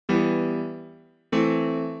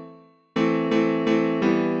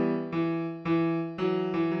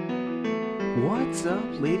What's up,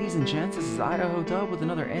 ladies and gents? This is Idahodub with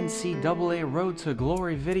another NCAA Road to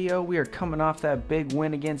Glory video. We are coming off that big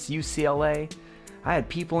win against UCLA. I had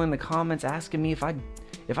people in the comments asking me if I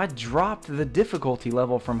dropped the difficulty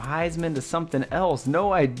level from Heisman to something else.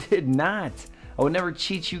 No, I did not. I would never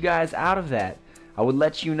cheat you guys out of that. I would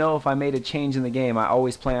let you know if I made a change in the game. I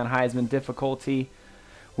always play on Heisman difficulty.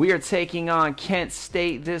 We are taking on Kent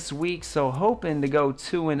State this week, so hoping to go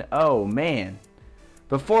 2-0. Man,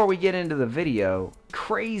 before we get into the video,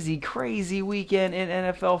 crazy weekend in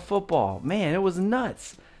NFL football. Man, it was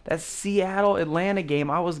nuts. That Seattle-Atlanta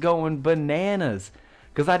game, I was going bananas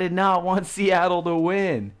because I did not want Seattle to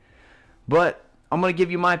win. But I'm going to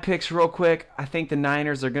give you my picks real quick. I think the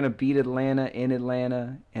Niners are going to beat Atlanta in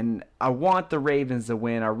Atlanta, and I want the Ravens to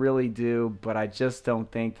win. I really do, but I just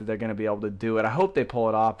don't think that they're going to be able to do it. I hope they pull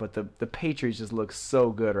it off, but the Patriots just look so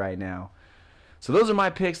good right now. So those are my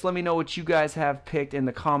picks. Let me know what you guys have picked in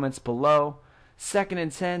the comments below. 2nd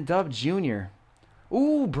and 10, Dub Jr.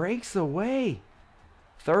 Ooh, breaks away.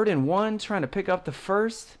 3rd and 1, trying to pick up the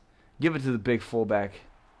first. Give it to the big fullback.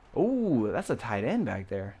 Ooh, that's a tight end back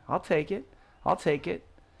there. I'll take it. I'll take it.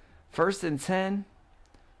 1st and 10.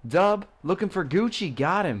 Dub, looking for Gucci.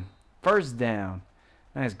 Got him. 1st down.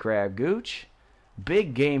 Nice grab, Gooch.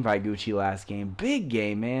 Big game by Gucci last game. Big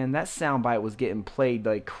game, man. That soundbite was getting played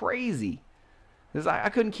like crazy. I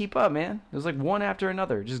couldn't keep up, man. It was like one after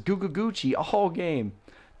another. Just Gucci all game.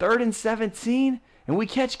 3rd and 17. And we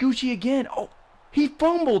catch Gucci again. Oh, he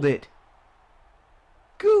fumbled it.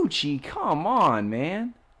 Gucci, come on,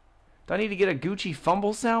 man. Do I need to get a Gucci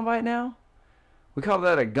fumble soundbite now? We call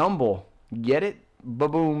that a gumble. Get it?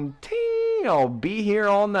 Ba-boom. Ting. I'll be here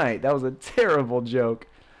all night. That was a terrible joke.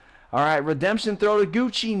 All right, redemption throw to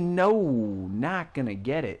Gucci. No, not going to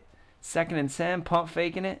get it. 2nd and 10, pump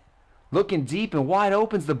faking it. Looking deep and wide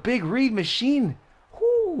open's the big read machine.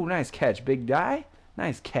 Whoo, nice catch, big guy.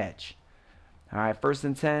 Nice catch. All right, 1st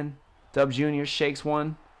and 10. Dub Jr. shakes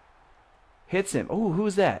one. Hits him. Ooh,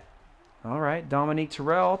 who's that? All right, Dominique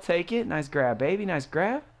Terrell, take it. Nice grab, baby, nice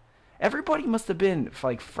grab. Everybody must have been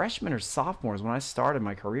like freshmen or sophomores when I started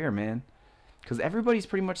my career, man. Because everybody's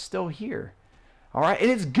pretty much still here. All right,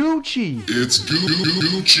 and it's Gucci. It's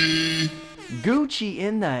Gucci. Gucci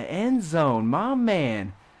in the end zone, my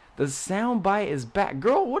man. The soundbite is back.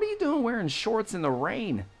 Girl, what are you doing wearing shorts in the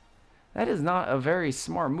rain? That is not a very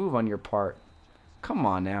smart move on your part. Come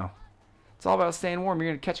on now. It's all about staying warm.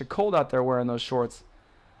 You're going to catch a cold out there wearing those shorts.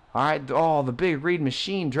 All right. Oh, the big read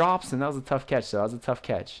machine drops, and that was a tough catch, though. That was a tough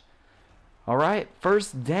catch. All right.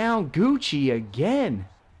 1st down, Gucci again.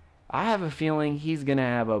 I have a feeling he's going to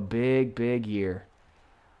have a big year.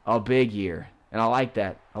 A big year. And I like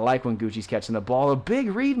that. I like when Gucci's catching the ball. A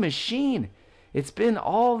big read machine. It's been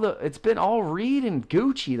all Reed and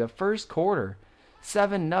Gucci the first quarter.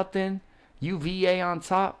 7-0. UVA on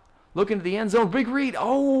top. Looking to the end zone. Big read.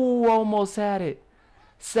 Oh, almost had it.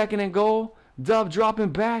 2nd and goal. Dub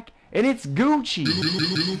dropping back. And it's Gucci.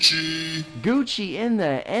 Gucci. Gucci in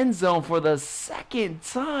the end zone for the 2nd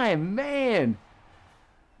time. Man.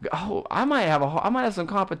 Oh, I might have some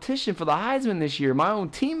competition for the Heisman this year. My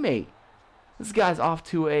own teammate. This guy's off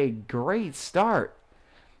to a great start.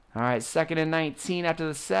 All right, 2nd and 19 after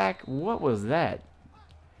the sack. What was that?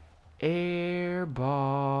 Air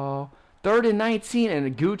ball. 3rd and 19,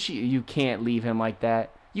 and Gucci, you can't leave him like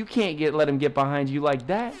that. You can't let him get behind you like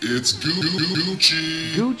that. It's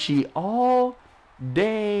Gucci. Gucci all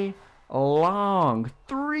day long.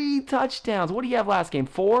 3 touchdowns. What do you have last game?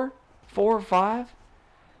 4? 4 or 5?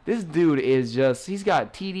 This dude is just, he's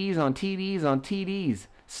got TDs on TDs on TDs.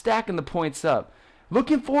 Stacking the points up.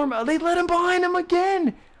 Looking for him. They let him behind him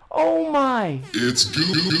again. Oh my. It's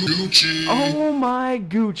Gucci. Oh my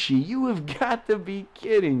Gucci. You have got to be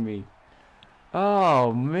kidding me.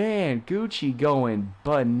 Oh man, Gucci going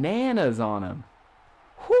bananas on him.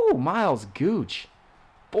 Whoo, Miles Gooch.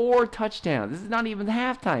 4 touchdowns. This is not even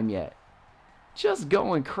halftime yet. Just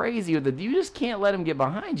going crazy with it. You just can't let him get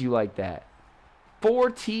behind you like that.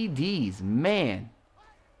 4 TDs. Man.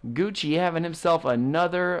 Gucci having himself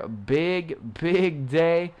another big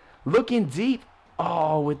day. Looking deep.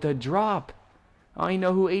 Oh, with the drop. I don't even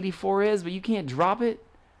know who 84 is, but you can't drop it.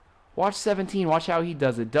 Watch 17. Watch how he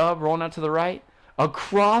does it. Dub rolling out to the right.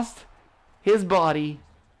 Across his body.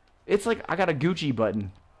 It's like I got a Gucci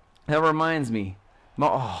button. That reminds me.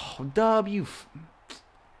 Oh, Dub, you...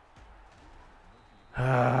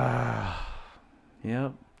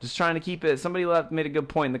 Yep. Just trying to keep it. Somebody made a good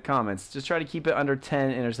point in the comments. Just try to keep it under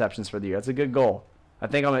 10 interceptions for the year. That's a good goal. I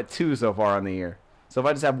think I'm at 2 so far on the year. So if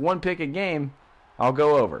I just have 1 pick a game, I'll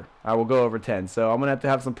go over. I will go over 10. So I'm going to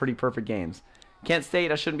have some pretty perfect games. Kent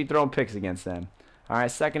State, I shouldn't be throwing picks against them. All right,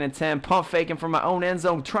 2nd and 10. Pump faking from my own end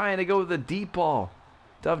zone, trying to go with the deep ball.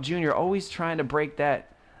 Dub Jr. always trying to break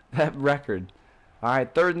that record. All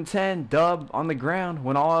right, 3rd and 10. Dub on the ground.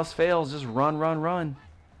 When all else fails, just run, run, run.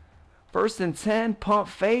 1st and 10. Pump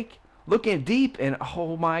fake. Looking deep, and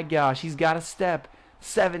oh my gosh, he's got a step.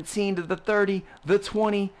 17 to the 30, the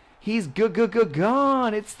 20. He's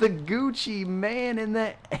gone. It's the Gucci man in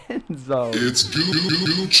the end zone. It's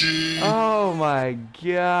Gucci. Oh my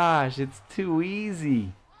gosh, it's too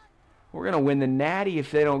easy. We're going to win the Natty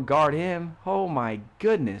if they don't guard him. Oh my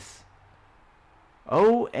goodness.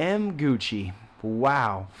 OM Gucci.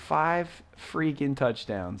 Wow, 5 freaking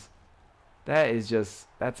touchdowns.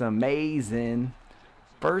 That's amazing.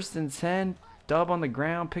 1st and 10, Dub on the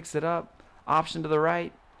ground, picks it up. Option to the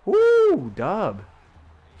right. Woo, Dub.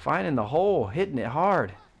 Finding the hole, hitting it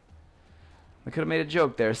hard. I could have made a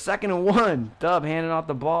joke there. 2nd and 1. Dub handing off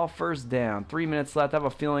the ball. 1st down. 3 minutes left. I have a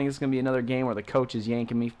feeling it's going to be another game where the coach is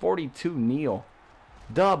yanking me. 42 Neal.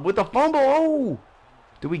 Dub with the fumble. Oh!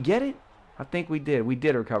 Did we get it? I think we did. We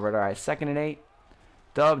did recover it. All right, 2nd and 8.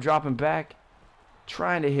 Dub dropping back.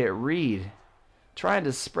 Trying to hit Reed. Trying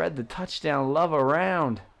to spread the touchdown love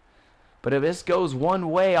around. But if this goes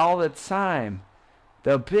one way all the time,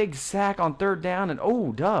 the big sack on 3rd down, and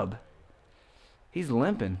oh, Dub. He's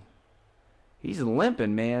limping. He's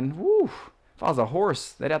limping, man. Woo. If I was a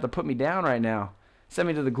horse, they'd have to put me down right now. Send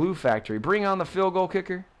me to the glue factory. Bring on the field goal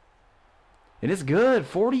kicker. And it's good.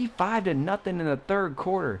 45 to nothing in the 3rd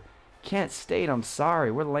quarter. Kent State, I'm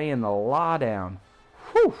sorry. We're laying the law down.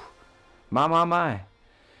 Whew. My.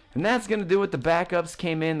 And that's going to do it. The backups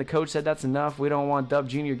came in. The coach said that's enough. We don't want Dub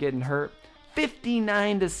Jr. getting hurt.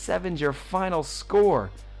 59 to 7 is your final score.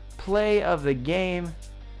 Play of the game.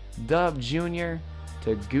 Dub Jr.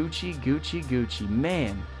 to Gucci.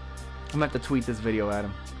 Man, I'm going to have to tweet this video at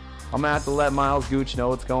him. I'm going to have to let Miles Gooch know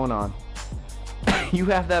what's going on. You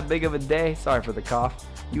have that big of a day. Sorry for the cough.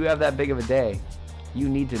 You have that big of a day. You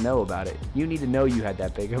need to know about it. You need to know you had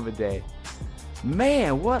that big of a day.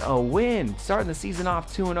 Man, what a win. Starting the season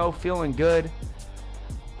off 2-0, feeling good.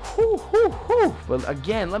 Whew. But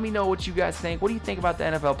again, let me know what you guys think. What do you think about the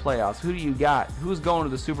NFL playoffs? Who do you got? Who's going to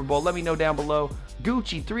the Super Bowl? Let me know down below.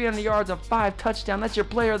 Gucci, 300 yards and 5 touchdowns. That's your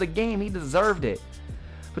player of the game. He deserved it.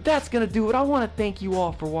 But that's going to do it. I want to thank you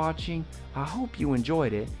all for watching. I hope you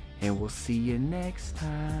enjoyed it, and we'll see you next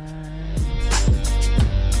time.